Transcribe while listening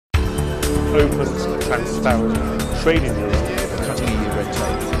open and transparent trade in Europe and cutting EU red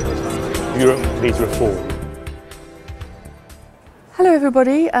tape. Europe needs reform. Hello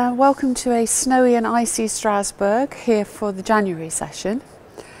everybody, welcome to a snowy and icy Strasbourg here for the January session.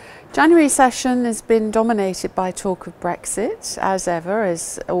 January session has been dominated by talk of Brexit, as ever,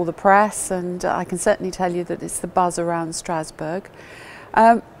 as all the press, and I can certainly tell you that it's the buzz around Strasbourg.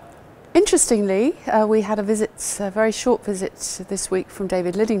 Interestingly, we had a very short visit this week from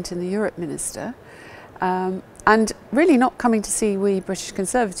David Lidington, the Europe Minister, and really not coming to see we British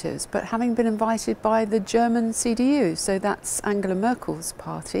Conservatives, but having been invited by the German CDU, so that's Angela Merkel's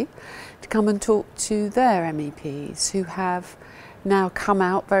party, to come and talk to their MEPs who have now come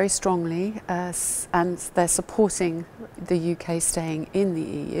out very strongly and they're supporting the UK staying in the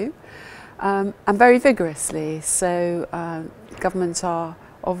EU and very vigorously. So governments are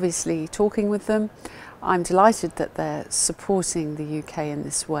obviously talking with them. I'm delighted that they're supporting the UK in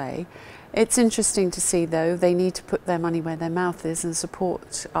this way. It's interesting to see, though, they need to put their money where their mouth is and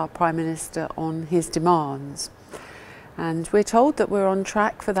support our Prime Minister on his demands. And we're told that we're on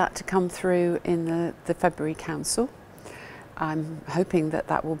track for that to come through in the February Council. I'm hoping that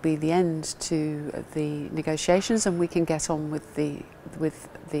that will be the end to the negotiations and we can get on with the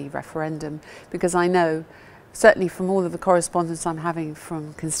referendum, because I know, certainly from all of the correspondence I'm having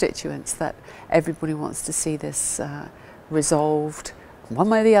from constituents, that everybody wants to see this resolved one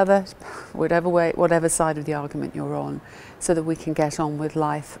way or the other, whatever side of the argument you're on, so that we can get on with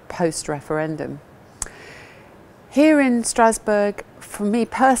life post-referendum. Here in Strasbourg, for me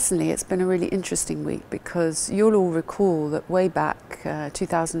personally, it's been a really interesting week, because you'll all recall that way back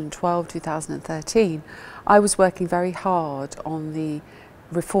 2012, 2013, I was working very hard on the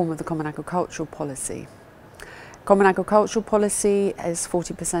reform of the Common Agricultural Policy. Common Agricultural Policy is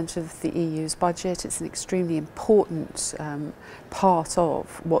 40% of the EU's budget. It's an extremely important part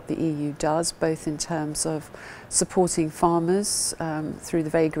of what the EU does, both in terms of supporting farmers through the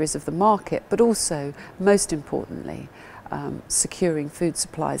vagaries of the market, but also, most importantly, securing food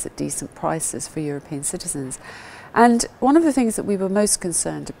supplies at decent prices for European citizens. And one of the things that we were most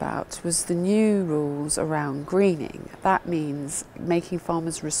concerned about was the new rules around greening. That means making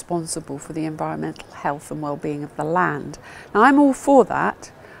farmers responsible for the environmental health and well-being of the land. Now, I'm all for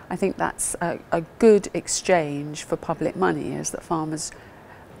that. I think that's a good exchange for public money, is that farmers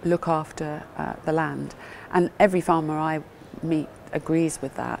look after the land. And every farmer I meet agrees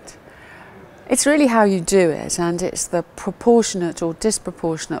with that. It's really how you do it, and it's the proportionate or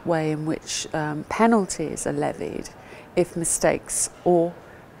disproportionate way in which penalties are levied if mistakes or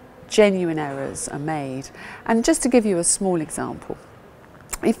genuine errors are made. And just to give you a small example,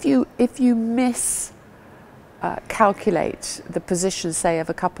 if you calculate the position, say, of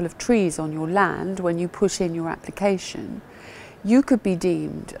a couple of trees on your land when you put in your application, you could be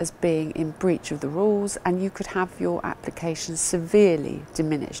deemed as being in breach of the rules, and you could have your application severely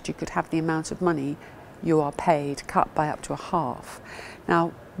diminished. You could have the amount of money you are paid cut by up to a half.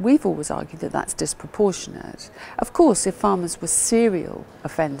 Now, we've always argued that that's disproportionate. Of course, if farmers were serial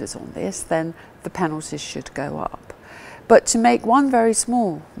offenders on this, then the penalties should go up. But to make one very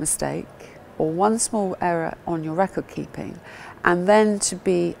small mistake or one small error on your record keeping, and then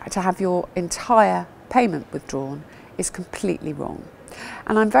to have your entire payment withdrawn, is completely wrong.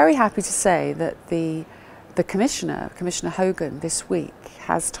 And I'm very happy to say that the Commissioner Hogan, this week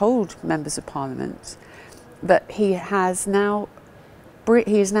has told members of Parliament that he is now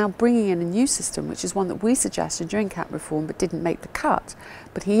bringing in a new system, which is one that we suggested during CAP reform but didn't make the cut.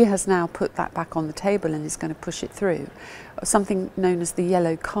 But he has now put that back on the table and is going to push it through, something known as the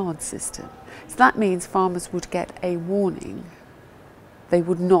yellow card system. So that means farmers would get a warning. They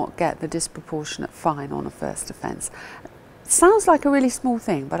would not get the disproportionate fine on a first offence. It sounds like a really small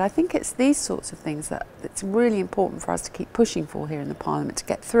thing, but I think it's these sorts of things that it's really important for us to keep pushing for here in the Parliament to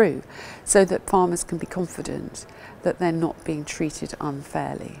get through, so that farmers can be confident that they're not being treated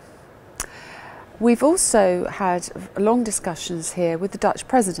unfairly. We've also had long discussions here with the Dutch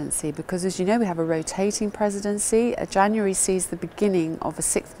presidency, because, as you know, we have a rotating presidency. January sees the beginning of a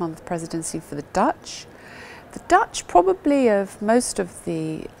 6-month presidency for the Dutch. The Dutch, probably of most of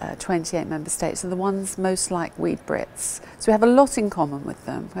the 28 member states, are the ones most like we Brits. So we have a lot in common with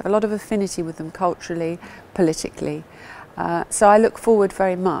them. We have a lot of affinity with them culturally, politically. So I look forward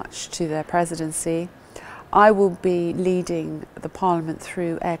very much to their presidency. I will be leading the Parliament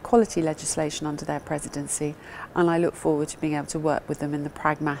through air quality legislation under their presidency, and I look forward to being able to work with them in the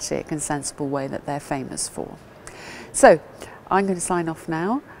pragmatic and sensible way that they're famous for. So I'm going to sign off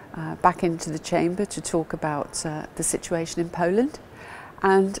now. Back into the chamber to talk about the situation in Poland,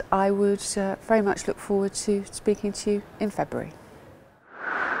 and I would very much look forward to speaking to you in February.